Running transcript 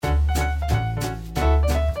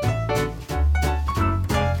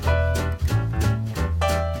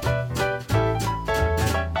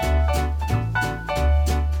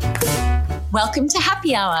Welcome to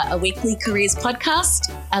Happy Hour, a weekly careers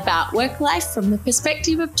podcast about work life from the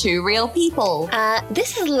perspective of two real people.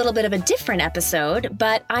 This is a little bit of a different episode,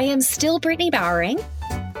 but I am still Brittany Bowering.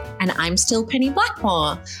 And I'm still Penny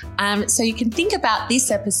Blackmore. So you can think about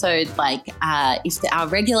this episode like if our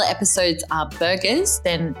regular episodes are burgers,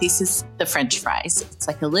 then this is the French fries. It's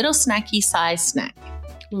like a little snacky size snack.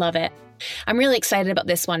 Love it. I'm really excited about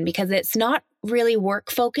this one because it's not really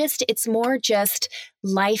work focused. It's more just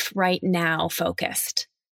life right now focused.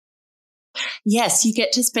 Yes, you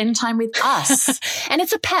get to spend time with us. And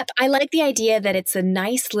it's a pep. I like the idea that it's a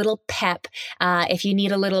nice little pep if you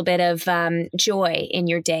need a little bit of joy in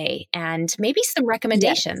your day and maybe some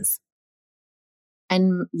recommendations. Yes.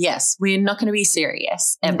 And yes, we're not going to be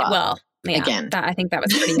serious ever. Well, yeah, again. I think that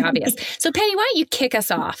was pretty obvious. So Penny, why don't you kick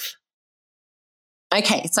us off?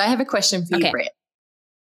 Okay, so I have a question for you, Britt.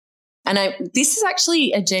 And this is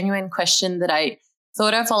actually a genuine question that I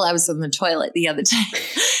thought of while I was on the toilet the other day.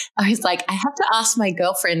 I was like, I have to ask my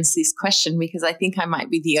girlfriends this question because I think I might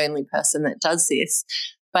be the only person that does this.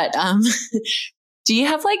 But do you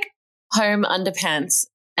have like home underpants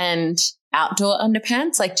and outdoor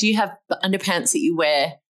underpants? Like, do you have underpants that you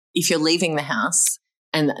wear if you're leaving the house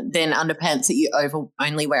and then underpants that you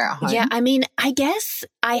only wear at home? Yeah, I mean, I guess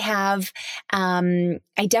I have, I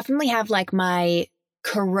definitely have like my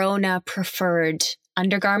Corona preferred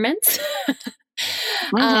undergarments.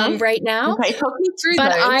 Right now. Okay, talk me through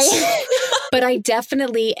those. But I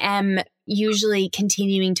definitely am usually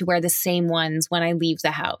continuing to wear the same ones when I leave the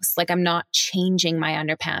house. Like I'm not changing my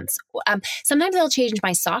underpants. Sometimes I'll change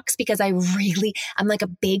my socks because I'm like a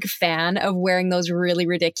big fan of wearing those really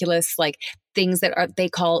ridiculous like things that they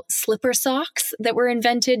call slipper socks that were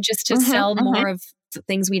invented just to sell more of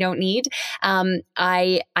things we don't need.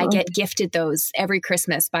 I get gifted those every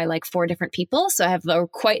Christmas by like 4 different people. So I have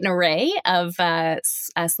quite an array of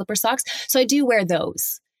slipper socks. So I do wear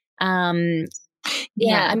those. I'm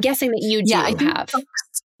guessing that you do have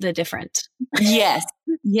the different. Yes,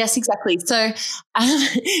 exactly.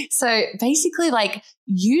 So basically like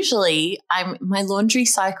usually my laundry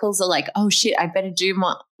cycles are like, oh shit, I better do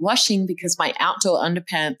my washing because my outdoor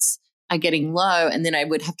underpants are getting low and then I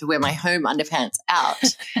would have to wear my home underpants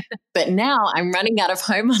out. But now I'm running out of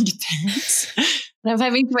home underpants and I'm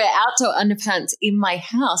having to wear outdoor underpants in my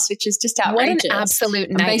house, which is just outrageous. What an absolute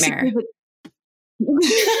nightmare.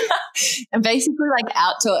 And basically like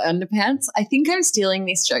outdoor underpants, I think I'm stealing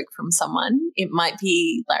this joke from someone. It might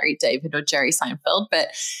be Larry David or Jerry Seinfeld, but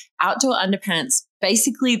outdoor underpants,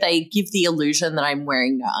 basically they give the illusion that I'm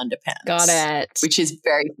wearing no underpants. Got it. Which is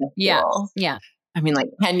very sexual. Yeah. I mean, like,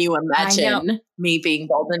 can you imagine me being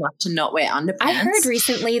bold enough to not wear underpants? I heard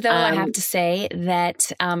recently, though, I have to say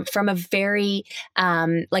that from a very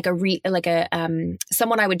someone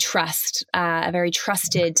I would trust, a very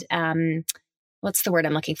trusted. What's the word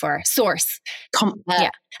I'm looking for? Source.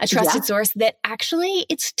 A trusted source that actually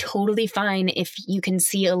it's totally fine if you can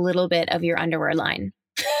see a little bit of your underwear line.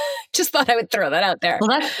 Just thought I would throw that out there.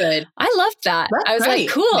 Well, that's good. I loved that. I was great. Like,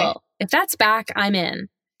 cool. Okay. If that's back, I'm in.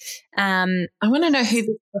 I want to know who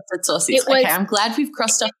the trusted source is. Okay, I'm glad we've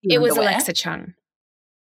crossed off the underwear. It was Alexa Chung.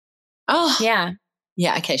 Oh. Yeah.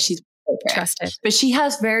 Yeah, okay, she's okay. Trusted. But she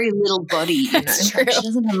has very little body. That's true. She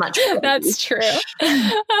doesn't have much body. That's true.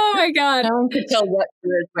 Oh my God. No one could tell what she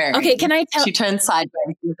was wearing. Okay, can I tell? She turned sideways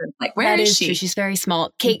and was like, where is she? True. She's very small.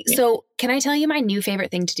 Okay, so can I tell you my new favorite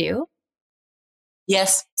thing to do?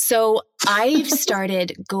 Yes. So I've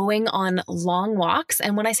started going on long walks.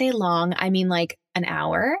 And when I say long, I mean like an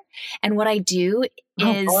hour. And what I do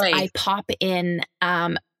is I pop in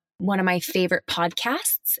one of my favorite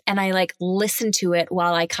podcasts and I like listen to it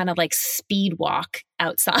while I kind of like speed walk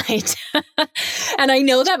outside. And I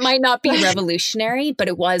know that might not be revolutionary, but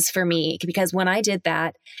it was for me because when I did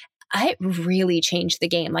that, I really changed the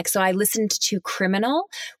game. Like, so I listened to Criminal,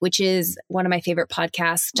 which is one of my favorite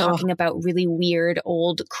podcasts talking about really weird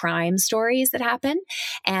old crime stories that happen.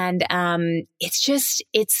 And it's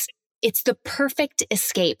the perfect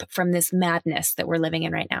escape from this madness that we're living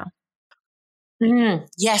in right now.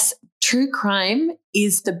 Yes. True crime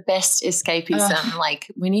is the best escapism. Like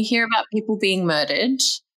when you hear about people being murdered,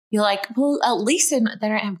 you're like, well, at least they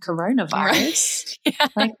don't have coronavirus. Right? Yeah.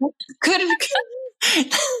 Like, could have.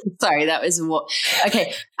 Sorry, that was what.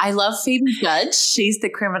 Okay, I love Phoebe Judge. She's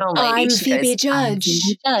the criminal lady. I'm Phoebe Judge,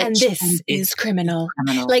 and this is criminal.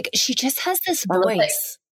 Like she just has this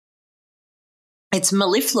voice. It's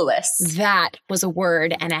mellifluous. That was a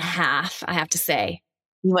word and a half, I have to say.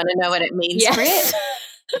 You want to know what it means, yes. Britt?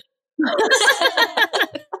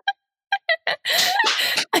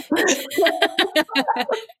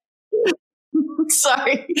 So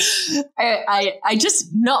Sorry. I just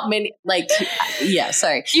not many like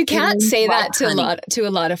sorry. You can't say that to a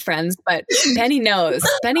lot of friends, but Penny knows.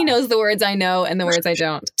 Penny knows the words I know and the words I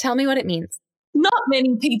don't. Tell me what it means. Not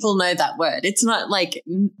many people know that word. It's not like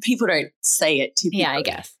people don't say it to people. Yeah, I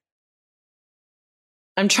guess.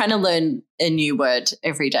 I'm trying to learn a new word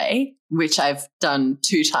every day, which I've done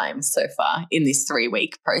 2 times so far in this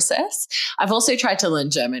 3-week process. I've also tried to learn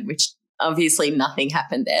German, which obviously nothing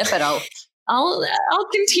happened there, but I'll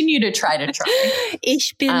continue to try.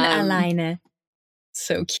 Ich bin alleine.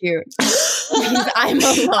 So cute. I'm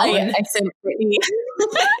alone.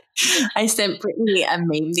 I sent Brittany a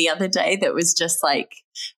meme the other day that was just like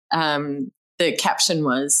the caption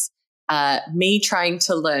was me trying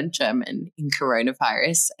to learn German in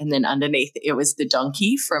coronavirus, and then underneath it was the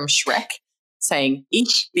donkey from Shrek saying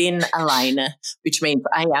Ich bin alleine, which means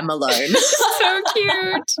I am alone. So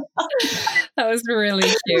cute. That was really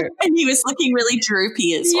cute. And he was looking really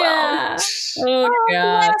droopy as well. Oh,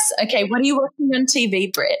 God. Yes. Okay, what are you watching on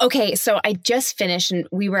TV, Britt? Okay, so I just finished, and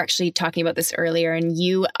we were actually talking about this earlier, and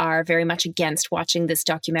you are very much against watching this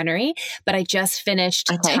documentary, but I just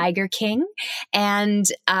finished Tiger King, and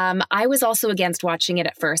I was also against watching it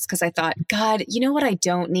at first because I thought, God, you know what I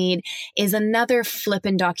don't need is another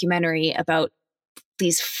flippin' documentary about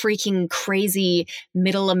these freaking crazy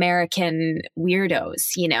middle American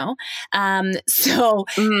weirdos, you know? So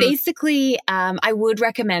basically, I would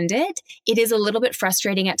recommend it. It is a little bit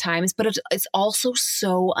frustrating at times, but it's also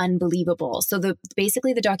so unbelievable. So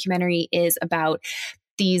basically the documentary is about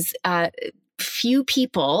these few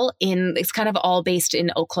people it's kind of all based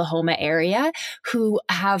in Oklahoma area who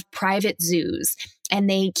have private zoos. And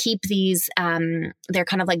they keep these, they're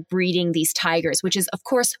kind of like breeding these tigers, which is, of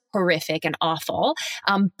course, horrific and awful.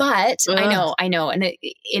 But I know. And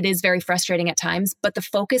it is very frustrating at times. But the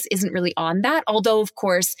focus isn't really on that. Although, of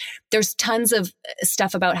course, there's tons of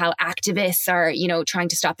stuff about how activists are, you know, trying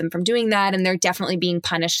to stop them from doing that. And they're definitely being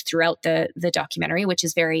punished throughout the documentary, which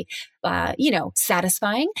is very,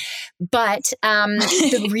 satisfying. But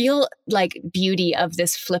the real beauty of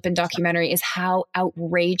this flippin' documentary is how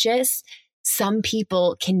outrageous some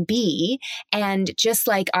people can be. And just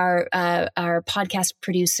like our podcast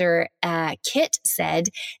producer, Kit said,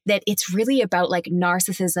 that it's really about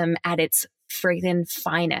narcissism at its friggin'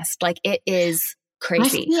 finest. It is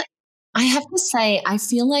crazy. I have to say, I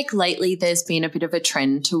feel like lately there's been a bit of a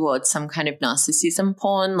trend towards some kind of narcissism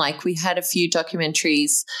porn. We had a few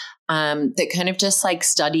documentaries that kind of just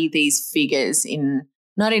study these figures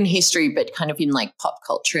not in history, but kind of in pop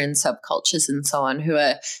culture and subcultures and so on, who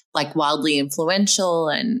are wildly influential.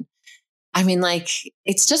 And I mean,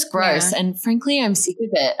 it's just gross. Yeah. And frankly, I'm sick of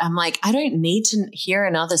it. I'm I don't need to hear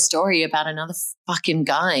another story about another fucking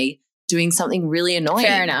guy doing something really annoying.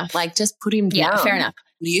 Fair enough. Just put him down. Yeah, fair enough.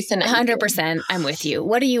 Euthanize 100%. I'm with you.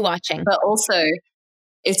 What are you watching? But also,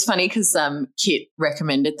 it's funny because Kit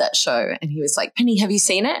recommended that show and he was like, Penny, have you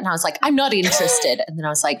seen it? And I was like, I'm not interested. And then I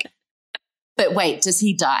was like, but wait, does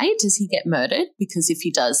he die? Does he get murdered? Because if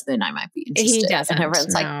he does, then I might be interested. He doesn't. And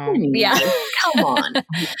everyone's yeah, come on.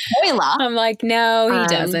 Spoiler. I'm like, no, he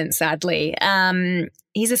doesn't, sadly.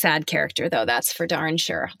 He's a sad character, though. That's for darn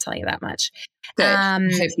sure. I'll tell you that much. Good. I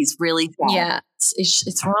hope he's really sad. Yeah.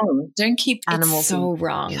 It's wrong. Don't keep animals. It's so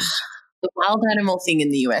wrong. The wild animal thing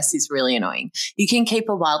in the US is really annoying. You can keep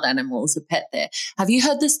a wild animal as a pet there. Have you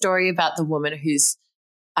heard the story about the woman who's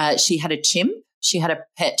she had a chimp? She had a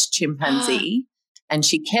pet chimpanzee and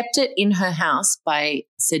she kept it in her house by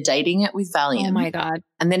sedating it with Valium. Oh, my God.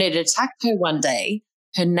 And then it attacked her one day.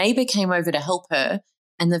 Her neighbor came over to help her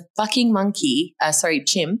and the fucking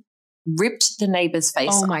chimp, ripped the neighbor's face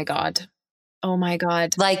off. Oh, my God. Oh, my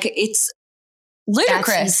God. It's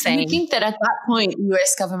ludicrous. You think that at that point, the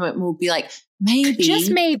US government will be like, just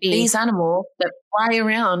maybe, these animals that fly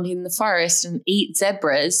around in the forest and eat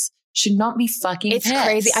zebras should not be fucking It's pets.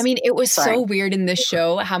 crazy. I mean, it was so weird in the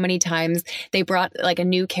show how many times they brought a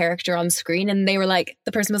new character on screen and they were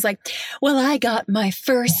the person was like, well, I got my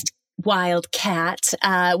first wild cat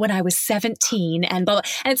when I was 17 and blah, blah.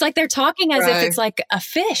 And it's they're talking as if it's a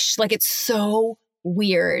fish. It's so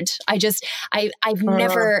weird. I've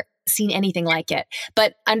never seen anything like it.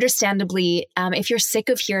 But understandably, if you're sick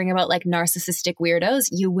of hearing about narcissistic weirdos,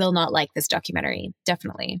 you will not like this documentary.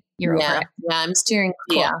 Definitely. You're over it. Yeah, I'm steering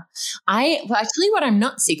clear. Cool. I tell you what I'm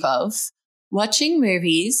not sick of. Watching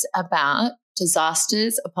movies about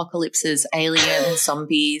disasters, apocalypses, aliens,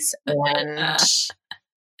 zombies, and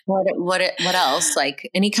what else?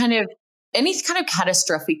 Any kind of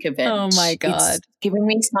catastrophic event. Oh my God. It's giving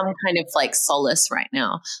me some kind of solace right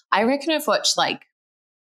now. I reckon I've watched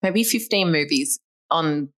maybe 15 movies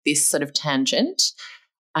on this sort of tangent.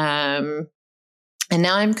 And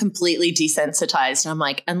now I'm completely desensitized. I'm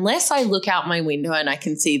like, unless I look out my window and I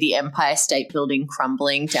can see the Empire State Building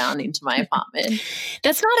crumbling down into my apartment,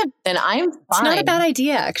 then I'm fine. It's not a bad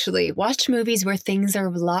idea, actually. Watch movies where things are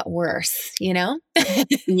a lot worse, you know?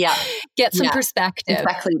 Yeah. Get some perspective.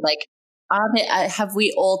 Exactly. Like, have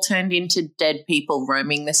we all turned into dead people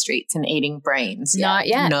roaming the streets and eating brains? Not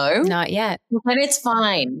yet. No. Not yet. But it's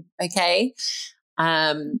fine. Okay.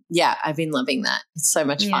 I've been loving that. It's so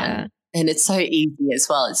much fun. And it's so easy as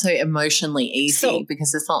well. It's so emotionally easy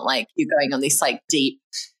because it's not like you're going on this like deep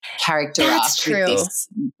character arc. That's true.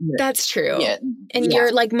 That's true. Yeah, and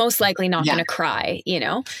you're like most likely not going to cry, you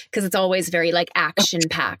know, because it's always very like action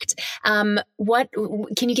packed. What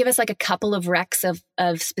can you give us like a couple of recs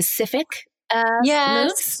of specific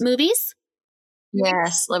movies?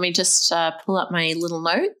 Yes. Let me just pull up my little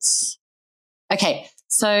notes. Okay.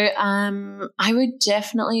 So I would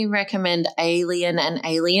definitely recommend Alien and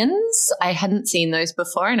Aliens. I hadn't seen those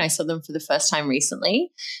before and I saw them for the first time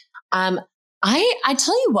recently. I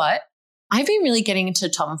tell you what, I've been really getting into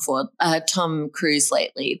Tom Cruise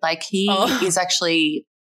lately. Like he is actually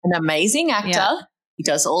an amazing actor. Yeah. He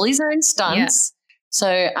does all his own stunts. Yeah.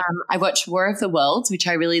 So I watched War of the Worlds, which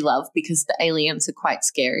I really love because the aliens are quite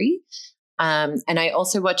scary. And I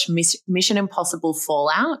also watched Mission Impossible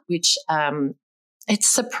Fallout, which it's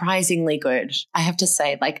surprisingly good. I have to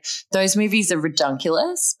say, like those movies are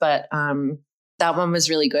redunculous, but that one was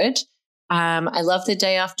really good. I love The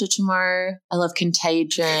Day After Tomorrow. I love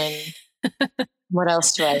Contagion. What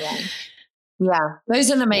else do I like? Yeah,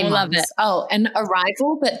 those are the main ones. It. Oh, and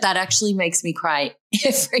Arrival, but that actually makes me cry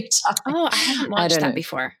every time. Oh, I haven't watched that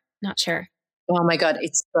before. Not sure. Oh my God,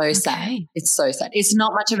 it's so sad. It's so sad. It's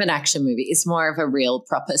not much of an action movie. It's more of a real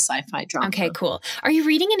proper sci-fi drama. Okay, cool. Are you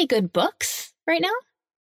reading any good books right now?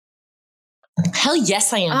 Hell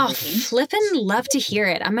yes, I am. Oh, flippin' love to hear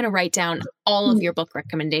it. I'm going to write down all of your book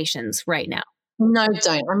recommendations right now. No,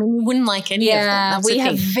 don't. I mean, you wouldn't like any of them. Yeah, we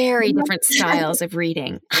have very different styles of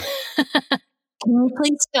reading. Can you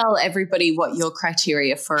please tell everybody what your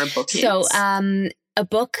criteria for a book is? So, a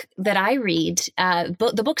book that I read,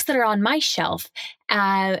 the books that are on my shelf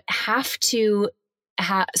have to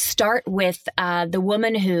start with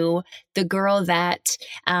the girl that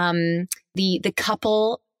the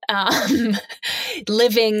couple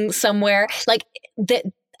living somewhere like that.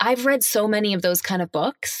 I've read so many of those kind of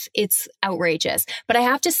books. It's outrageous. But I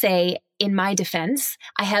have to say, in my defense,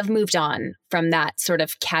 I have moved on from that sort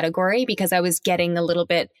of category because I was getting a little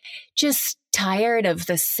bit just tired of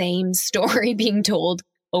the same story being told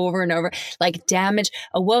over and over. Like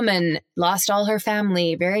a woman lost all her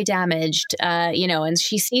family, very damaged, and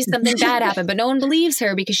she sees something bad happen, but no one believes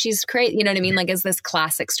her because she's crazy. You know what I mean? Like it's this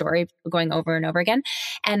classic story going over and over again.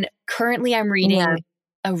 And currently I'm reading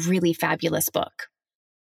a really fabulous book.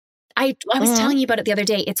 I was telling you about it the other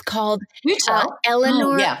day. It's called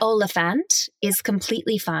Eleanor Oliphant is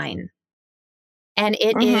Completely Fine. And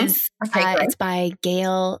it is it's by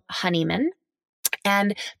Gail Honeyman.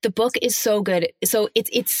 And the book is so good. So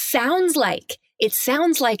it sounds like it's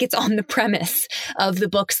on the premise of the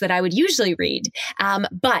books that I would usually read.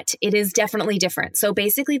 But it is definitely different. So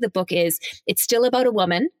basically it's still about a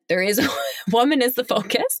woman. There is a woman is the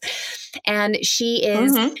focus. And she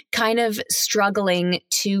is kind of struggling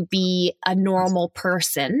to be a normal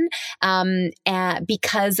person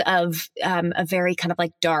because of a very kind of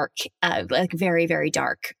like dark, very, very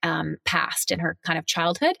dark past in her kind of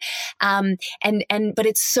childhood. But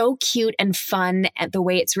it's so cute and fun at the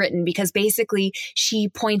way it's written because basically she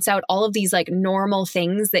points out all of these like normal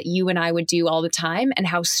things that you and I would do all the time and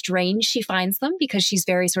how strange she finds them because she's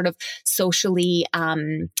very sort of socially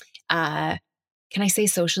can I say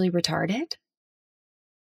socially retarded?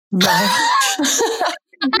 No.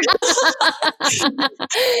 You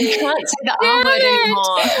can't say the R word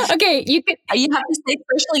anymore. Okay, you have to say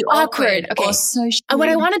socially awkward. Okay. Or socially. What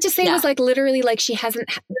I wanted to say was like literally like she hasn't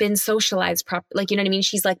been socialized properly. Like, you know what I mean?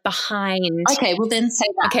 She's like behind. Okay, well then say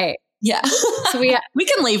that. Okay. Yeah. So we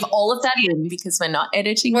can leave all of that in because we're not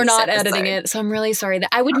editing. We're not editing it. So I'm really sorry that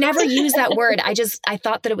I would never use that word. I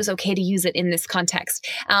thought that it was okay to use it in this context.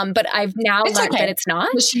 But I've now learned that it's not.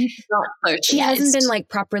 She hasn't been like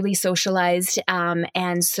properly socialized.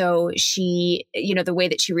 And so she, the way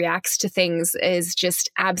that she reacts to things is just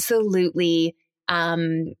absolutely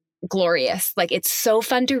glorious. Like it's so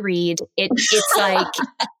fun to read. It's like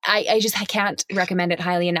I can't recommend it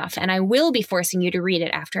highly enough. And I will be forcing you to read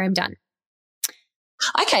it after I'm done.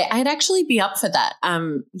 Okay, I'd actually be up for that.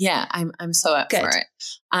 I'm so up for it.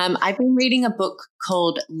 I've been reading a book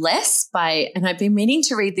called Less and I've been meaning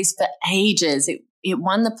to read this for ages. It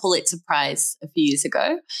won the Pulitzer Prize a few years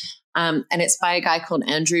ago. And it's by a guy called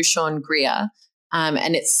Andrew Sean Greer.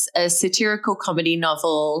 And it's a satirical comedy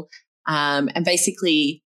novel. And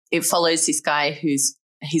basically it follows this guy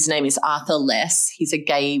his name is Arthur Less. He's a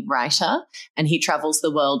gay writer and he travels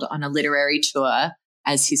the world on a literary tour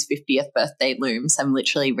as his 50th birthday looms. I'm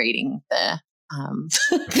literally reading the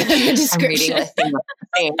description. I'm reading the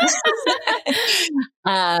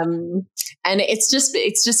thing. And it's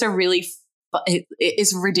just a really it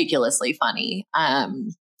is ridiculously funny. I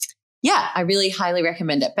really highly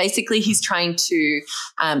recommend it. Basically, he's trying to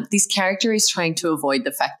this character is trying to avoid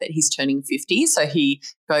the fact that he's turning 50, so he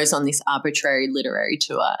goes on this arbitrary literary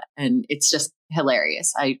tour, and it's just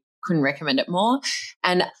hilarious. I couldn't recommend it more.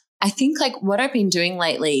 And I think like what I've been doing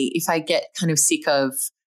lately, if I get kind of sick of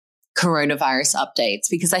coronavirus updates,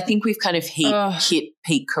 because I think we've kind of hit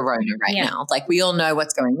peak corona now. Like we all know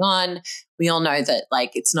what's going on. We all know that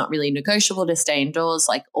like it's not really negotiable to stay indoors.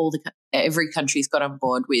 Like every country's got on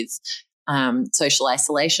board with social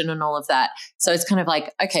isolation and all of that. So it's kind of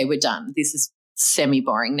like, okay, we're done. This is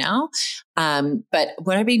semi-boring now. But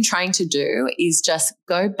what I've been trying to do is just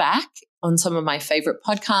go back on some of my favorite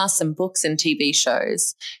podcasts and books and TV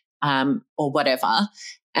shows or whatever.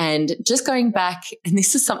 And just going back, and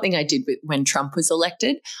this is something I did when Trump was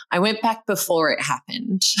elected, I went back before it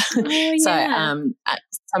happened. Oh, yeah. So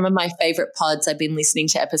some of my favorite pods, I've been listening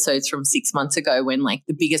to episodes from 6 months ago when like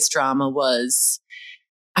the biggest drama was,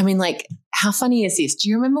 I mean, like how funny is this? Do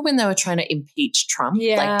you remember when they were trying to impeach Trump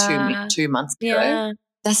like two months ago? Yeah.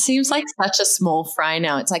 That seems like such a small fry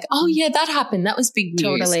now. It's like, oh yeah, that happened. That was big news.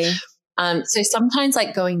 Totally. So sometimes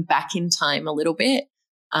like going back in time a little bit.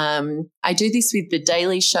 I do this with The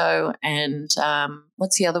Daily Show and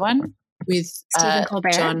what's the other one? With Stephen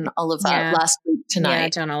Colbert. John Oliver last week tonight. Yeah,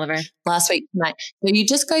 John Oliver. Last week tonight. So you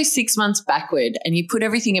just go 6 months backward and you put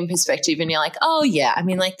everything in perspective and you're like, oh yeah, I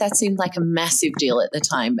mean like that seemed like a massive deal at the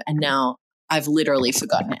time and now I've literally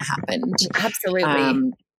forgotten it happened.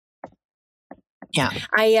 Absolutely. Yeah.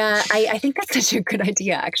 I think that's such a good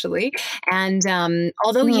idea, actually. And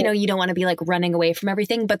although, you don't want to be like running away from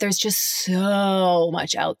everything, but there's just so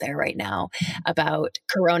much out there right now about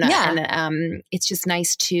Corona. Yeah. And it's just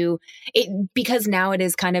nice because now it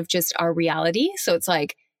is kind of just our reality. So it's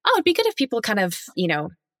like, oh, it'd be good if people kind of,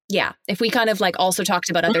 if we kind of like also talked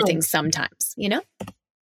about other things sometimes,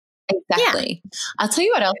 Exactly. Yeah. I'll tell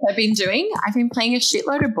you what else I've been doing. I've been playing a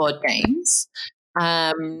shitload of board games.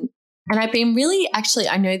 And I've been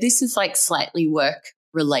I know this is like slightly work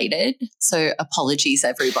related, so apologies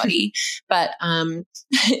everybody. But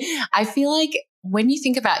I feel like when you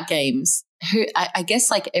think about games, I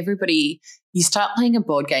guess like everybody, you start playing a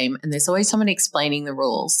board game and there's always someone explaining the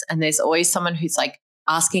rules and there's always someone who's like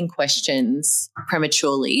asking questions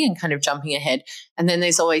prematurely and kind of jumping ahead. And then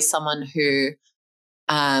there's always someone who,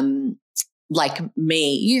 like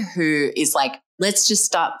me, who is like, let's just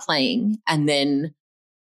start playing and then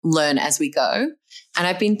learn as we go. And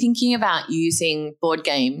I've been thinking about using board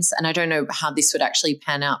games, and I don't know how this would actually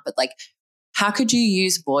pan out, but like how could you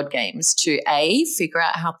use board games to A, figure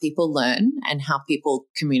out how people learn and how people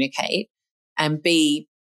communicate, and B,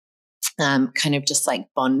 kind of just like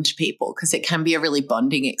bond people, because it can be a really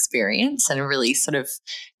bonding experience and a really sort of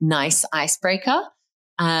nice icebreaker.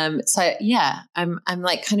 So yeah, I'm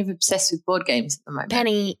like kind of obsessed with board games at the moment.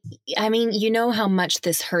 Penny, I mean, you know how much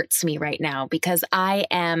this hurts me right now because I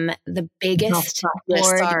am the biggest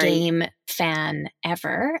board game fan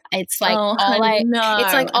ever. It's like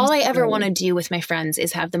all I ever want to do with my friends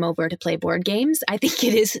is have them over to play board games. I think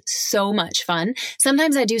it is so much fun.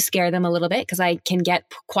 Sometimes I do scare them a little bit because I can get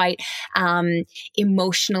quite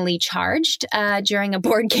emotionally charged during a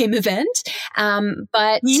board game event.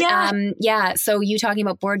 So you talking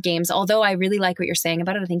about board games, although I really like what you're saying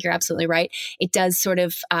about it, I think you're absolutely right. It does sort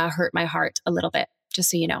of hurt my heart a little bit, just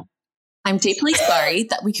so you know. I'm deeply sorry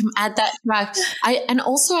that we can add that to and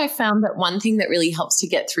also I found that one thing that really helps to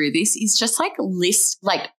get through this is just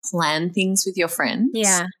plan things with your friends.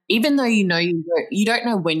 Yeah. Even though you don't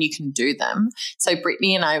know when you can do them. So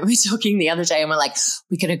Brittany and I were talking the other day and we're like,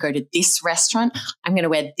 we're going to go to this restaurant. I'm going to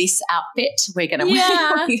wear this outfit. We're going to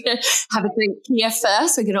have a drink here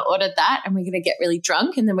first. We're going to order that and we're going to get really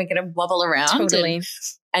drunk and then we're going to wobble around. Totally.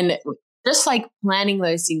 And just like planning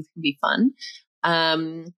those things can be fun.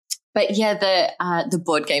 But yeah, the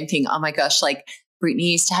board game thing, oh my gosh, like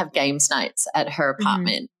Brittany used to have games nights at her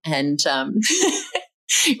apartment and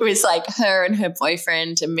it was like her and her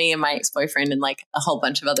boyfriend and me and my ex-boyfriend and like a whole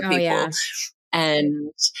bunch of other people. Yeah.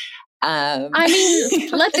 And I mean,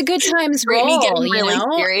 let the good times roll. Me getting really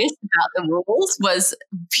serious about the rules was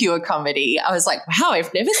pure comedy. I was like, wow,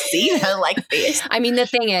 I've never seen her like this. I mean, the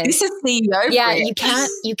thing is, this is CEO. Yeah,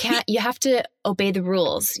 you have to obey the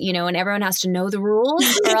rules, and everyone has to know the rules,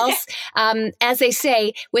 or else, as they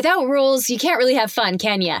say, without rules, you can't really have fun,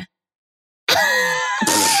 can you?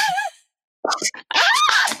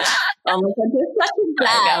 Oh my God, you're such a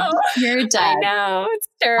dad. You're a dad. I know, it's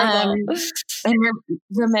terrible. And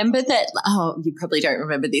remember that, you probably don't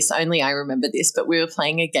remember this, only I remember this, but we were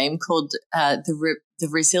playing a game called the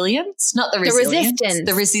Resilience, not the Resilience.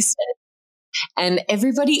 The Resistance. And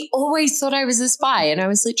everybody always thought I was a spy, and I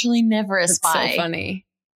was literally never a spy. That's so funny.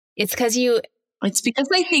 It's because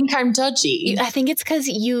they think I'm dodgy. I think it's because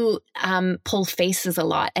you pull faces a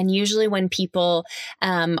lot. And usually when people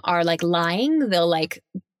are like lying, they'll like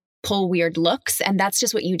pull weird looks. And that's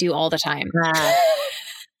just what you do all the time.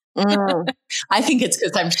 I think it's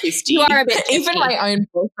because I'm shifty. You are a bit shifty. Even my own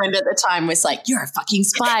boyfriend at the time was like, you're a fucking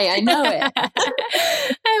spy. I know it.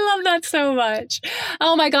 I love that so much.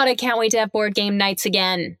 Oh my God, I can't wait to have board game nights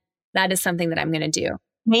again. That is something that I'm going to do.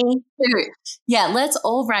 Me too. Yeah, let's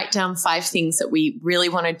all write down 5 things that we really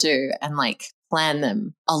want to do and like plan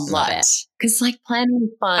them a lot. Because like planning is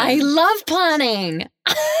fun. I love planning.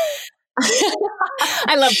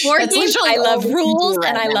 I love board games, I love rules,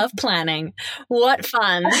 and I love planning. What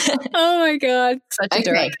fun. Oh my God. Such a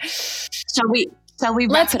dork. Shall we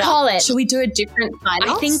wrap it up? Call it. Shall we do a different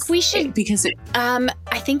sign-off? I think we should. Because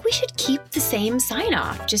I think we should keep the same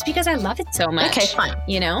sign-off just because I love it so much. Okay, fine.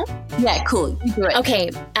 Yeah, cool. You do it.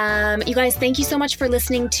 Okay. You guys, thank you so much for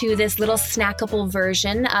listening to this little snackable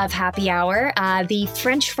version of Happy Hour. The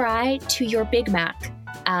French fry to your Big Mac.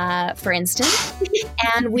 For instance.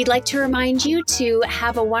 And we'd like to remind you to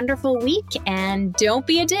have a wonderful week and don't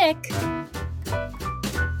be a dick.